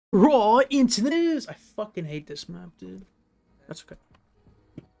Raw into the news. I fucking hate this map, dude. That's okay.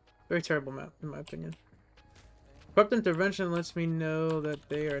 Very terrible map, in my opinion. Corrupt intervention lets me know that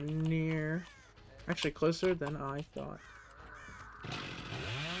they are near. Actually, closer than I thought.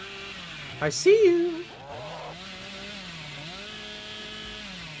 I see you.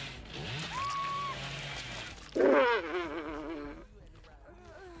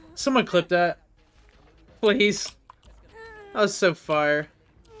 Someone clip that. Please. That was so fire.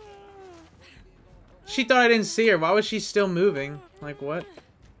 She thought I didn't see her. Why was she still moving? Like, what?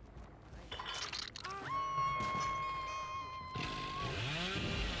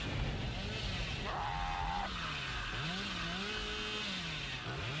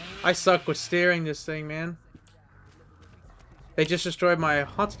 I suck with steering this thing, man. They just destroyed my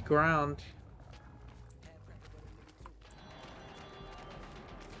haunted ground.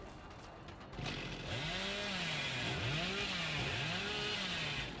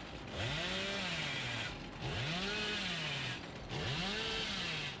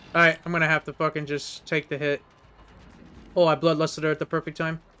 Alright, I'm gonna have to fucking just take the hit. Oh, I bloodlusted her at the perfect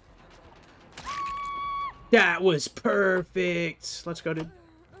time. That was perfect! Let's go, dude.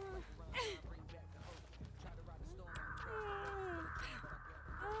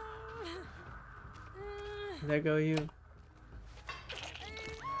 There go you.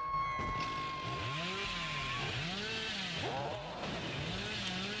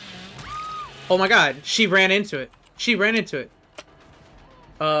 Oh my god, she ran into it. She ran into it.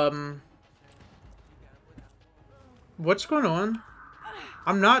 What's going on?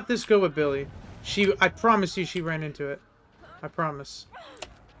 I'm not this good with Billy. I promise you she ran into it. I promise.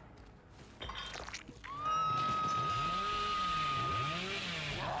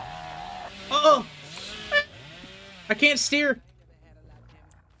 Uh-oh! I can't steer!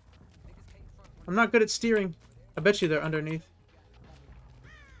 I'm not good at steering. I bet you they're underneath.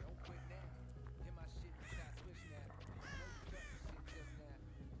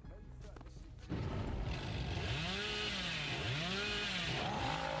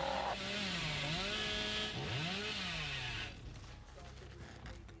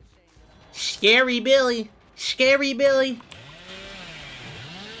 Scary Billy! Scary Billy!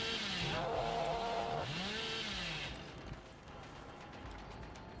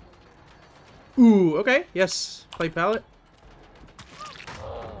 Ooh, okay. Yes. Play pallet.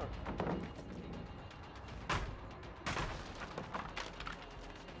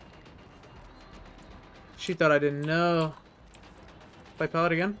 She thought I didn't know. Play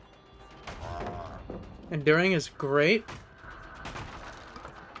pallet again. Enduring is great.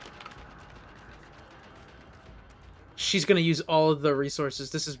 She's gonna use all of the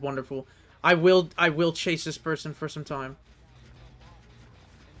resources. This is wonderful. I will chase this person for some time.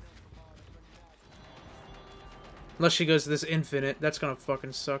 Unless she goes to this infinite. That's gonna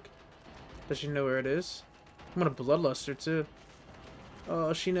fucking suck. Does she know where it is? I'm gonna bloodlust her too.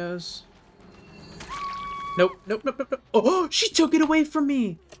 Oh, she knows. Nope, nope, nope, nope, nope. Oh, she took it away from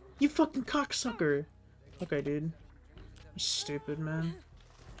me! You fucking cocksucker. Okay, dude. You're stupid, man.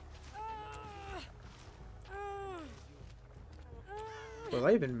 Will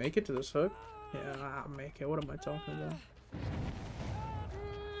I even make it to this hook? Yeah, I'll make it. What am I talking about?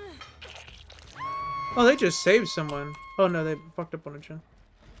 Oh, they just saved someone. Oh no, they fucked up on a chin.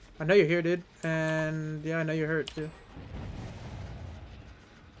 I know you're here, dude. And yeah, I know you're hurt too.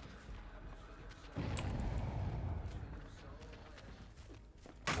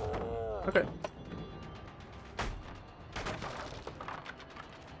 Okay.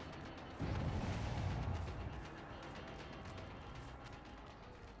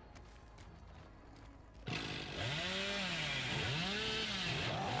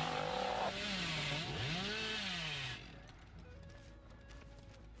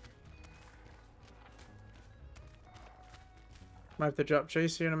 Might have to drop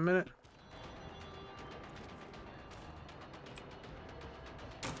chase here in a minute.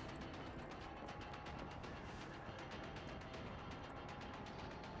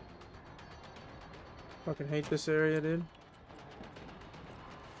 Fucking hate this area, dude.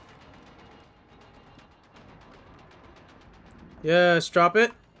 Yes, drop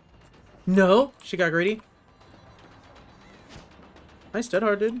it. No, she got greedy. Nice dead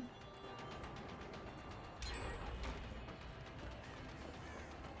hard, dude.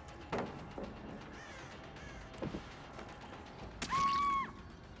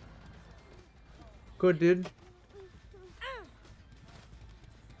 Good, dude.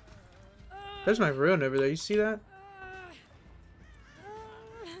 There's my ruin over there. You see that?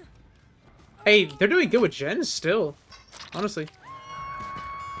 Hey, they're doing good with gens still. Honestly.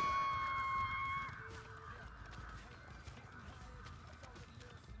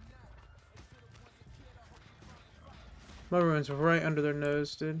 My ruin's right under their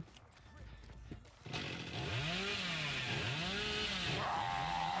nose, dude.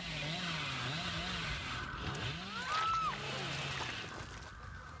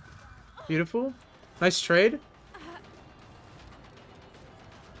 Beautiful. Nice trade.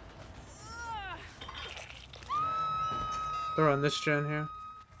 They're on this gen here.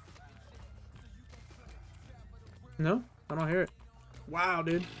 No? I don't hear it. Wow,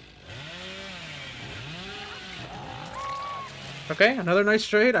 dude. Okay, another nice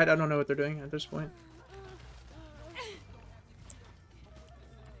trade. I don't know what they're doing at this point.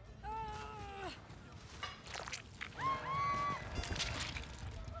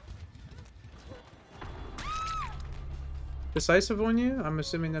 Decisive on you? I'm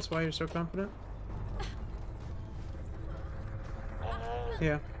assuming that's why you're so confident.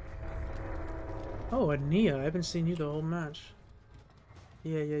 Yeah. Oh, Ania. I haven't seen you the whole match.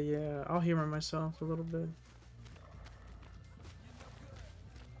 Yeah. I'll humor myself a little bit.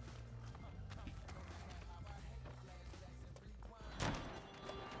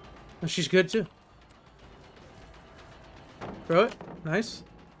 Oh, she's good too. Throw it. Nice.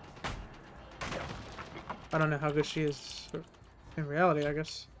 I don't know how good she is in reality, I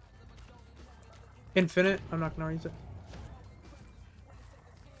guess. Infinite. I'm not gonna use it.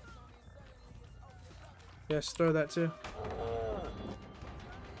 Yes, throw that too.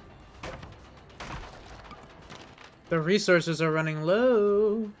 The resources are running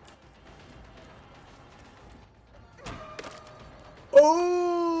low.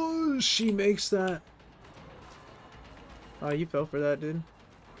 Oh, she makes that. Oh, you fell for that, dude.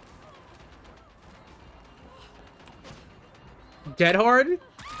 Dead hard?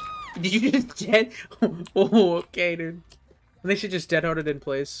 Did you just dead? Oh, okay, dude. I think she just dead harded in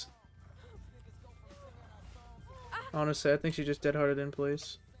place. Honestly, I think she just dead harded in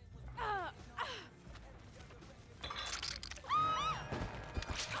place.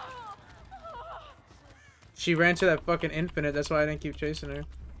 She ran to that fucking infinite, that's why I didn't keep chasing her.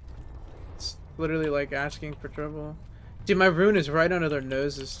 It's literally like asking for trouble. Dude, my rune is right under their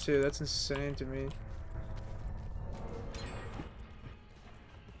noses too. That's insane to me.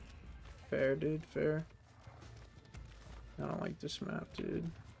 Fair, dude, fair. I don't like this map,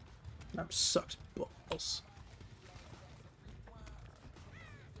 dude. Map sucks balls.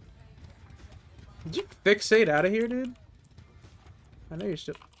 Did you fixate out of here, dude? I know you're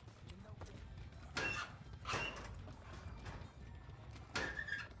still...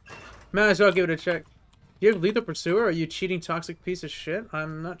 Might as well give it a check. Do you have Lethal Pursuer? Are you cheating, toxic piece of shit?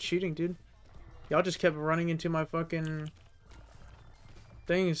 I'm not cheating, dude. Y'all just kept running into my fucking...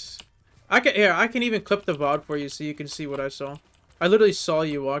 things. I can even clip the VOD for you so you can see what I saw. I literally saw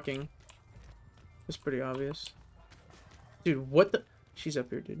you walking. It's pretty obvious. Dude, what the... She's up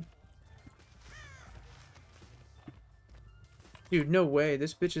here, dude. Dude, no way.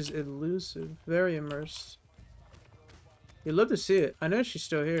 This bitch is elusive. Very immersed. You'd love to see it. I know she's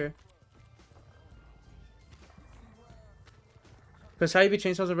still here. Because how you beat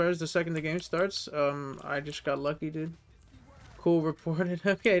Chainsaws and Brothers the second the game starts? I just got lucky, dude. Cool, reported.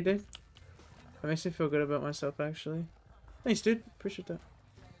 Okay, dude. That makes me feel good about myself, actually. Thanks, dude. Appreciate that.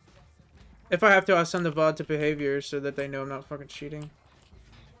 If I have to, I'll send the VOD to Behavior so that they know I'm not fucking cheating.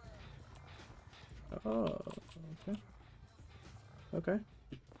 Oh, okay. Okay.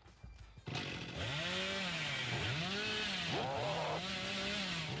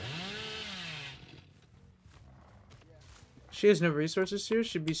 She has no resources here.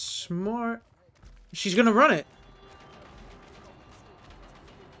 She'd be smart. She's gonna run it.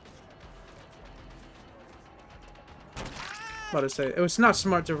 About to say, it was not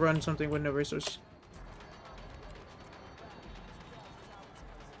smart to run something with no resources.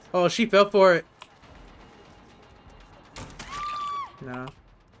 Oh, she fell for it. Nah.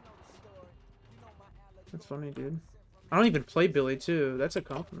 That's funny, dude. I don't even play Billy, too. That's a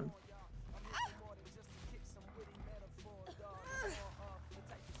compliment.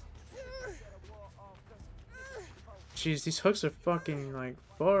 Jeez, these hooks are fucking, like,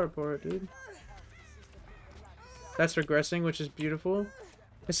 far apart, dude. That's regressing, which is beautiful.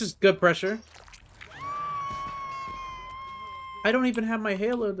 This is good pressure. I don't even have my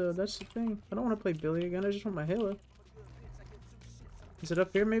Halo, though. That's the thing. I don't want to play Billy again. I just want my Halo. Is it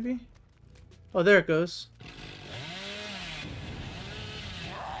up here, maybe? Oh, there it goes.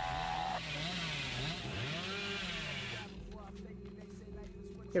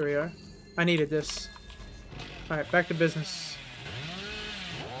 Here we are. I needed this. Alright, back to business.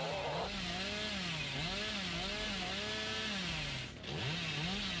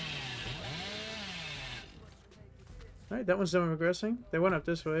 Alright, that one's done regressing. They went up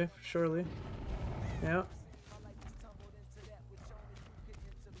this way, surely. Yeah.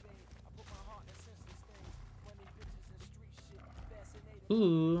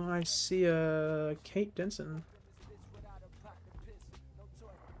 Ooh, I see Kate Denson.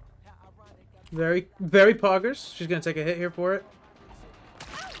 Very, very poggers. She's gonna take a hit here for it.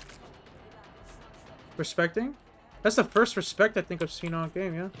 Respecting. That's the first respect I think I've seen on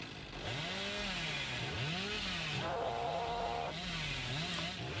game, yeah.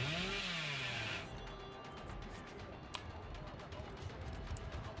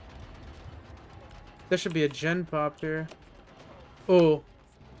 There should be a gen pop here. Oh.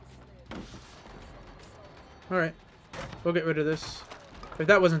 Alright. We'll get rid of this. If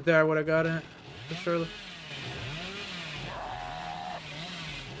that wasn't there, I would have gotten it. For sure.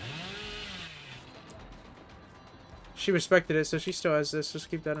 She respected it, so she still has this.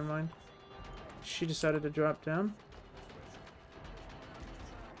 Just keep that in mind. She decided to drop down.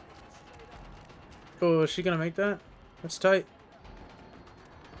 Oh, is she gonna make that? That's tight.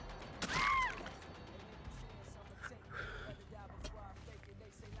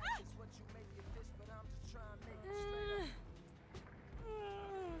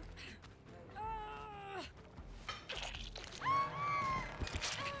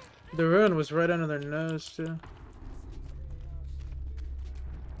 The ruin was right under their nose, too.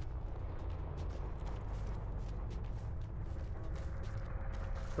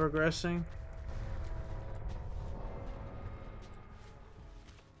 Progressing.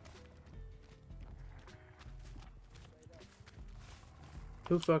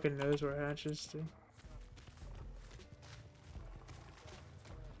 Who fucking knows where Hatch is, dude?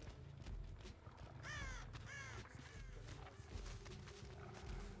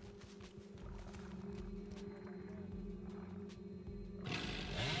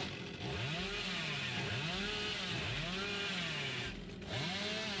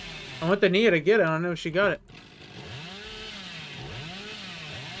 I want the Nia to get it. I don't know if she got it.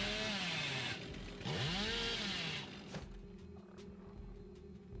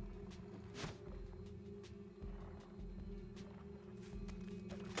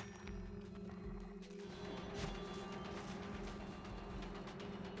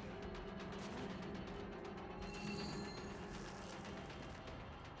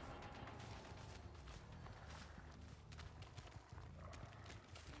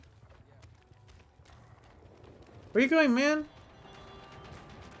 Where you going, man?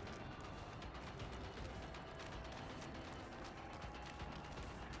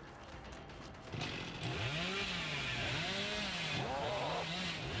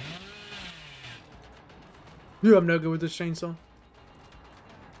 Dude, I'm no good with this chainsaw.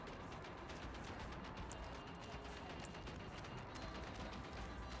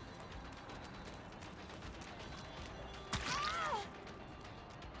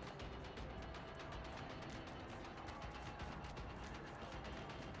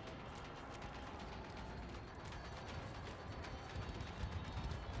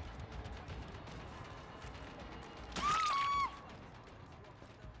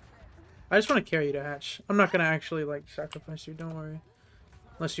 I just want to carry you to Hatch. I'm not gonna actually, like, sacrifice you, don't worry.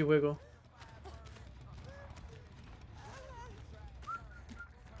 Unless you wiggle.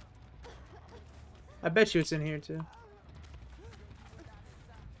 I bet you it's in here, too.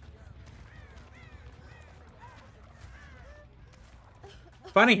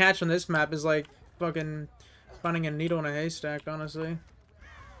 Finding Hatch on this map is like fucking finding a needle in a haystack, honestly.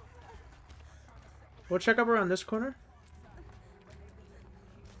 We'll check up around this corner.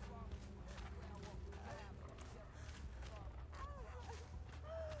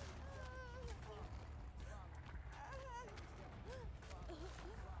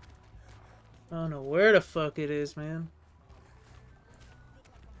 I don't know where the fuck it is, man.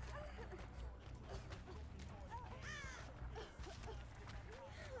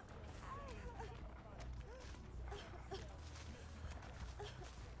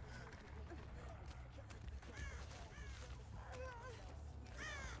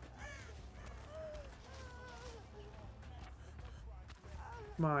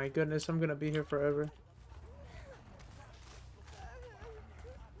 My goodness, I'm gonna be here forever.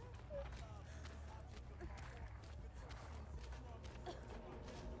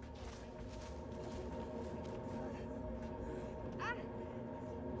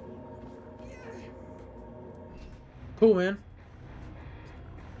 Cool, man.